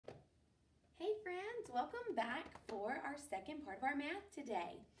welcome back for our second part of our math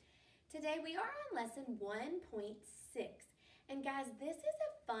today. Today we are on lesson 1.6. And guys, this is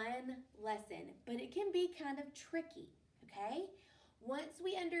a fun lesson, but it can be kind of tricky, okay? Once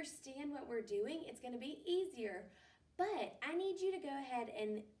we understand what we're doing, it's going to be easier. But I need you to go ahead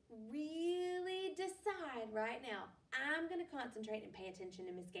and really decide right now, I'm going to concentrate and pay attention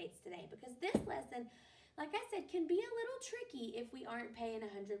to Miss Gates today because this lesson, like I said, can be a little tricky if we aren't paying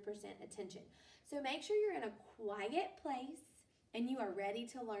 100% attention. So make sure you're in a quiet place and you are ready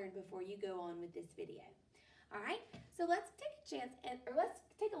to learn before you go on with this video. All right, so let's take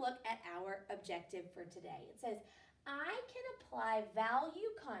a look at our objective for today. It says, I can apply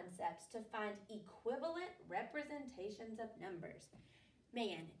value concepts to find equivalent representations of numbers.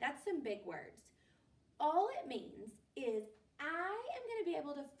 Man, that's some big words. All it means is I am going to be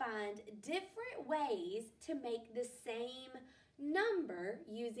able to find different ways to make the same number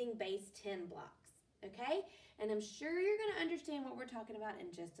using base 10 blocks, okay? And I'm sure you're going to understand what we're talking about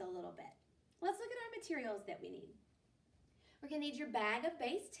in just a little bit. Let's look at our materials that we need. We're going to need your bag of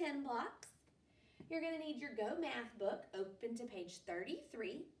base 10 blocks. You're going to need your Go Math book, open to page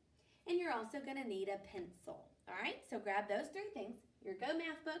 33, and you're also going to need a pencil. All right, so grab those three things, your Go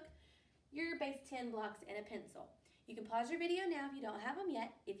Math book, your base 10 blocks, and a pencil. You can pause your video now if you don't have them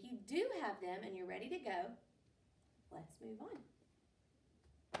yet. If you do have them and you're ready to go, let's move on.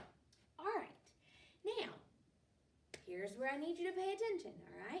 All right, now, here's where I need you to pay attention,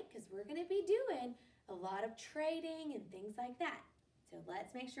 all right? Because we're going to be doing a lot of trading and things like that. So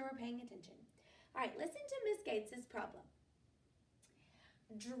let's make sure we're paying attention. All right, listen to Miss Gates's problem.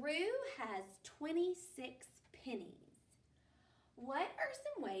 Drew has 26 pennies. What are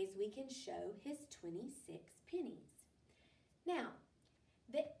some ways we can show his 26 pennies? Now,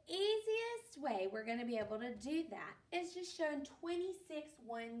 the easiest way we're going to be able to do that is just showing 26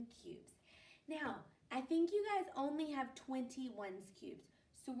 1 cubes. Now, I think you guys only have 20 1s cubes.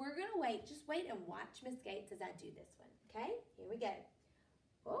 So we're going to just wait and watch Miss Gates as I do this one. Okay, here we go.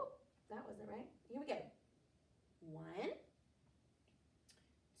 Oh, that wasn't right. Here we go. 1,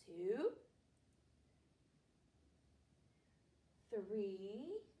 2,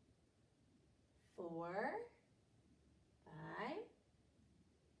 3, 4, 5,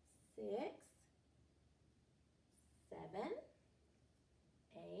 6, 7,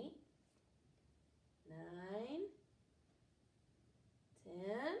 8, 9, 10,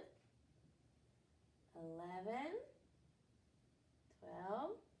 11,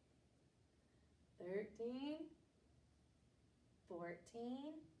 12, 13,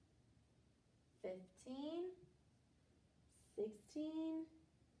 14, 15, 16,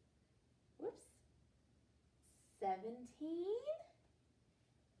 17,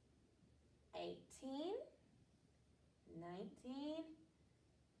 18, 19,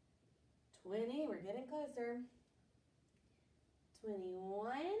 20, we're getting closer,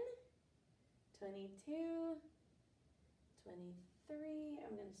 21, 22, 23,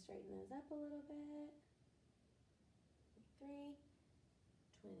 I'm going to straighten those up a little bit, 23,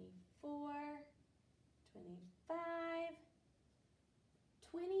 24, 25,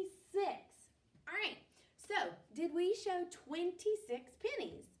 26. All right, so did we show 26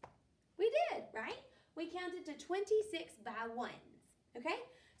 pennies? We did, right? We counted to 26 by ones, okay?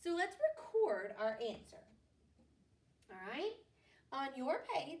 So let's record our answer. All right, on your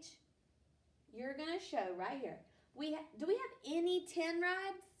page, you're going to show right here. Do we have any 10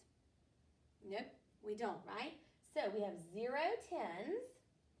 rods? Nope, we don't, right? So we have 0 10s.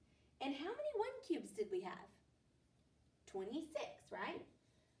 And how many 1 cubes did we have? 26, right?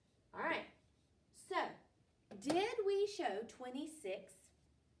 All right, so did we show 26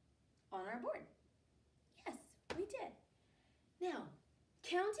 on our board? Yes, we did. Now,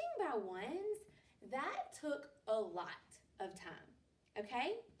 counting by ones, that took a lot of time,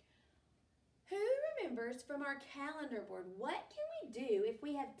 okay? Who remembers from our calendar board, what can we do if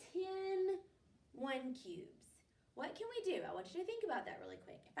we have 10 1 cubes? What can we do? I want you to think about that really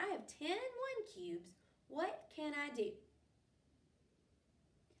quick. If I have 10 1 cubes, what can I do?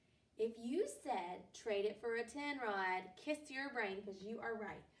 If you said trade it for a 10 rod, kiss your brain because you are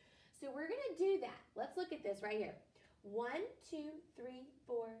right. So we're going to do that. Let's look at this right here. 1, 2, 3,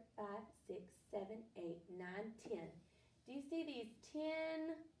 4, 5, 6, 7, 8, 9, 10. Do you see these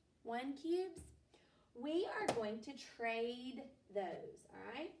 10 1 cubes? We are going to trade those, all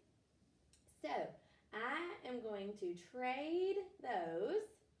right? So I am going to trade those.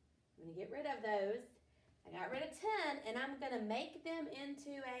 I'm going to get rid of those. I got rid of 10, and I'm going to make them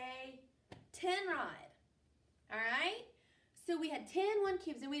into a 10 rod, all right? So we had 10 1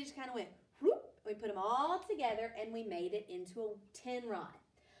 cubes, and we just kind of went, whoop, we put them all together, and we made it into a 10 rod.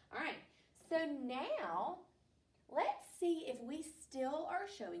 All right, So now, let's see if we still are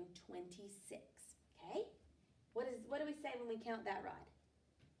showing 26, okay? What do we say when we count that rod?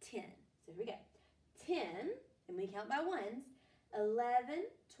 10. So here we go. 10, and we count by ones. 11,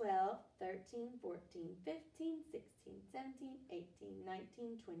 12, 13, 14, 15, 16, 17, 18,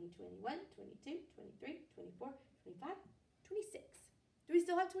 19, 20, 21, 22, 23, 24, 25, 26. Do we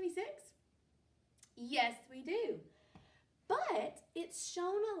still have 26? Yes, we do. But it's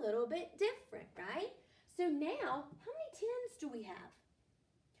shown a little bit different, right? So now, how many 10s do we have?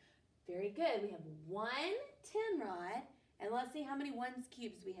 Very good. We have one 10 rod, and let's see how many ones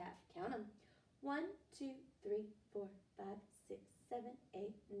cubes we have. Count them. 1, 2, 3, 4, 5, 6, 7,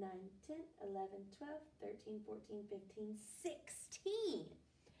 8, 9, 10, 11, 12, 13, 14, 15, 16.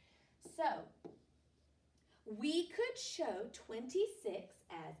 So, we could show 26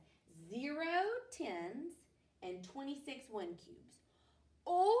 as 0 10s and 26 1 cubes.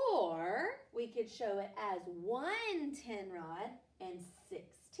 Or we could show it as 1 10 rod and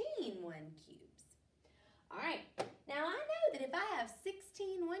 16 1 cubes. All right, now I know that if I have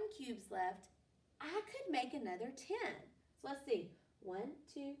 16 1 cubes left, I could make another 10. So let's see, 1,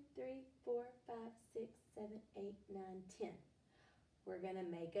 2, 3, 4, 5, 6, 7, 8, 9, 10. We're gonna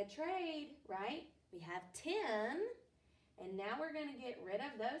make a trade, right? We have 10, and now we're gonna get rid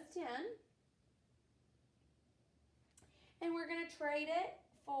of those 10. And we're going to trade it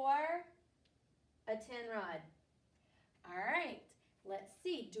for a 10 rod. All right, let's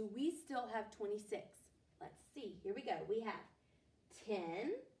see. Do we still have 26? Let's see. Here we go. We have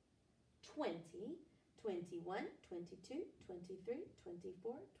 10, 20, 21, 22, 23,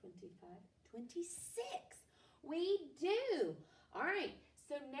 24, 25, 26. We do. All right,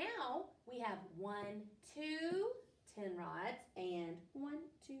 so now we have 1, 2, 10 rods, and 1,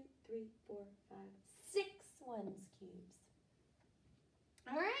 2, 3, 4, 5, 6 ones cubes.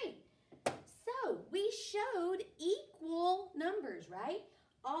 All right, so we showed equal numbers, right?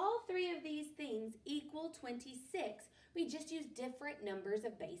 All three of these things equal 26. We just used different numbers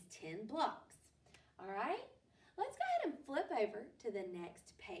of base 10 blocks. All right, let's go ahead and flip over to the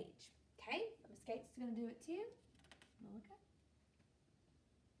next page. Okay, Miss Kate's going to do it too. Okay.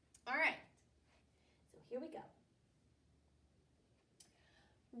 All right, so here we go.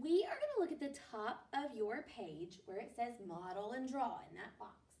 We are going to look at the top of your page where it says model and draw in that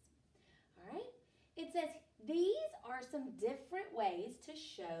box. All right, it says these are some different ways to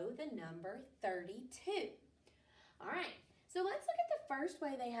show the number 32. All right, so let's look at the first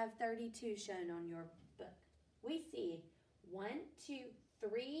way they have 32 shown on your book. We see 1, 2,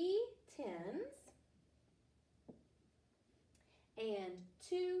 3 10s and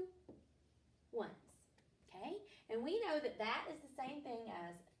 2 1s. Okay, and we know that that is the same thing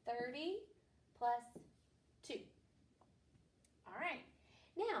as 30 plus 2. All right,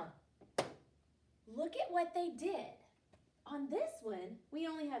 now look at what they did. On this one, we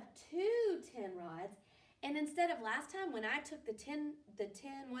only have 2 10 rods, and instead of last time when I took the 10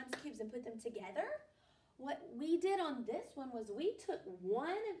 ones cubes and put them together, what we did on this one was we took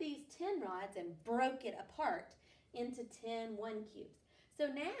one of these 10 rods and broke it apart into 10 1 cubes. So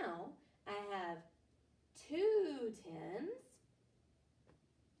now I have 2 10s,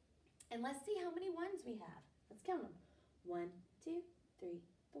 and let's see how many ones we have. Let's count them. 1, 2, 3,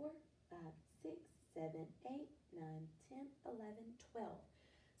 4, 5, 6, 7, 8, 9, 10, 11, 12.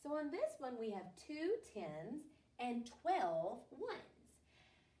 So on this one we have 2 10s and 12 1s.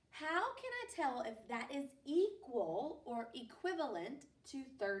 How can I tell if that is equal or equivalent to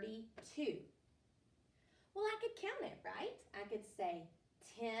 32? Well, I could count it, right? I could say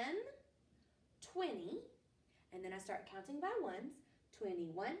 10, 20, and then I start counting by ones.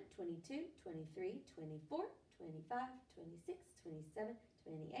 21, 22, 23, 24, 25, 26, 27,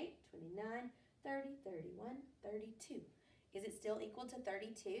 28, 29, 30, 31, 32. Is it still equal to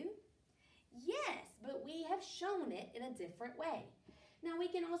 32? Yes, but we have shown it in a different way. Now we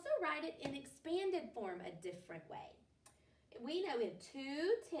can also write it in expanded form a different way. We know we have 2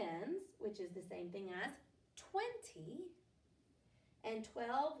 10s, which is the same thing as 20, and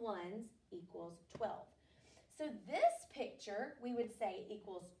 12 ones equals 12. So this picture, we would say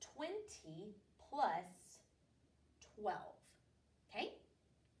equals 20 plus 12, okay?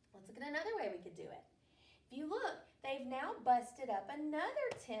 Let's look at another way we could do it. If you look, they've now busted up another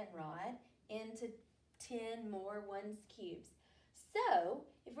 10 rod into 10 more ones cubes. So,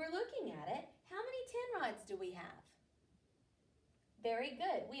 if we're looking at it, how many 10 rods do we have? Very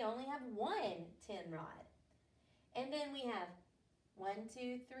good. We only have one 10 rod. And then we have 1,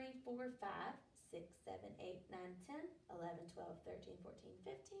 2, 3, 4, 5, 6, 7, 8, 9, 10, 11, 12, 13, 14,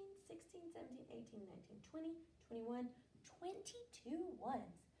 15, 16, 17, 18, 19, 20, 21, 22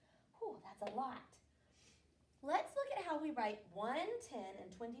 ones. Whew, that's That's a lot. Let's look at how we write 1, 10,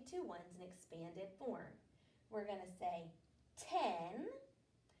 and 22 ones in expanded form. We're going to say 10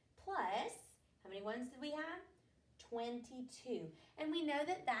 plus, how many ones did we have? 22. And we know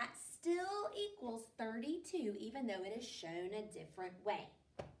that that still equals 32, even though it is shown a different way.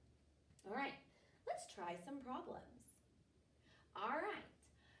 All right, let's try some problems. All right,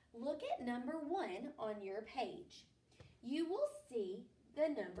 look at number 1 on your page. You will see the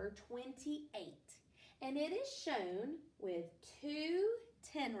number 28. And it is shown with 2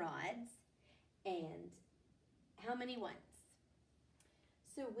 10 rods and how many ones?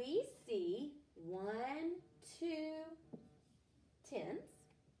 So we see 1, 2 10s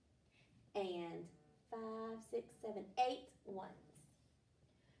and 5, 6, 7, 8 ones.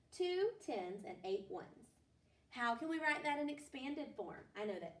 2 10s and 8 ones. How can we write that in expanded form? I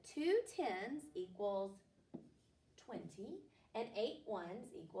know that 2 10s equals 20 and 8 ones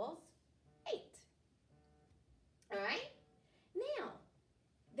equals 8. All right? Now,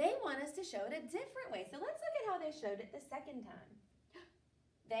 they want us to show it a different way. So let's look at how they showed it the second time.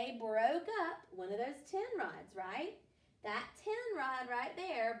 They broke up one of those 10 rods, right? That 10 rod right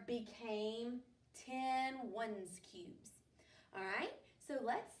there became 10 ones cubes. All right? So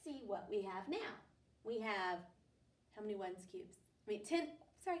let's see what we have now. We have, how many ones cubes?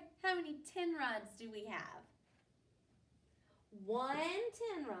 How many 10 rods do we have? 1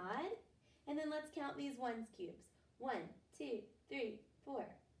 10 rod, and then let's count these ones cubes. 1, 2, 3, 4,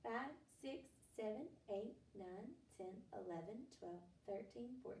 5, 6, 7, 8, 9, 10, 11, 12,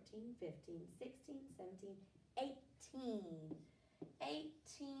 13, 14, 15, 16, 17, 18.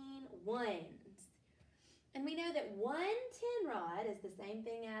 18 ones. And we know that 1 10 rod is the same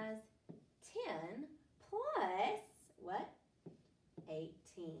thing as 10 plus, what? 18.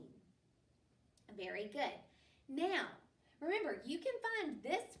 Very good. Now, remember, you can find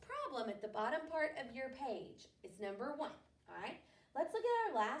this problem at the bottom part of your page. It's number 1, all right? Let's look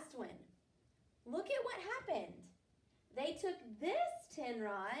at our last one. Look at what happened. They took this 10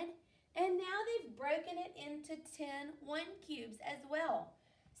 rod, and now they've broken it into 10 1 cubes as well.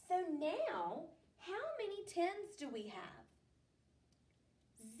 So now, how many 10s do we have?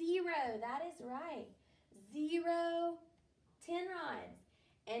 0, that is right. 0 10 rods.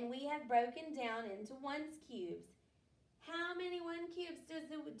 And we have broken down into 1s cubes. How many 1 cubes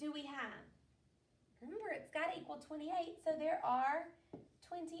do we have? Remember, it's got to equal 28, so there are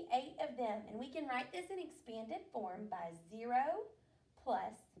 28 of them. And we can write this in expanded form by 0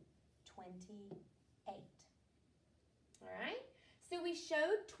 plus 28. All right? So we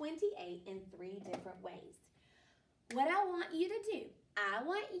showed 28 in 3 different ways. What I want you to do, I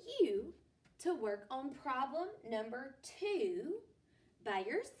want you to work on problem number 2 by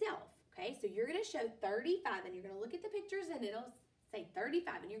yourself. Okay, so you're going to show 35, and you're going to look at the pictures, and it'll say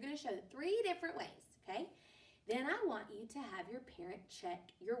 35, and you're going to show 3 different ways, okay? Then I want you to have your parent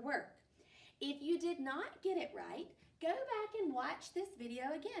check your work. If you did not get it right, go back and watch this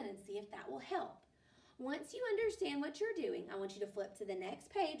video again and see if that will help. Once you understand what you're doing, I want you to flip to the next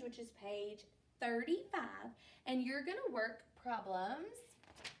page, which is page 35, and you're going to work problems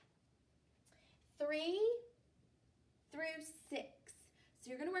 3 through 6. So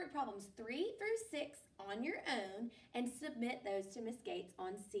you're going to work problems 3 through 6 on your own and submit those to Miss Gates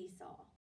on Seesaw.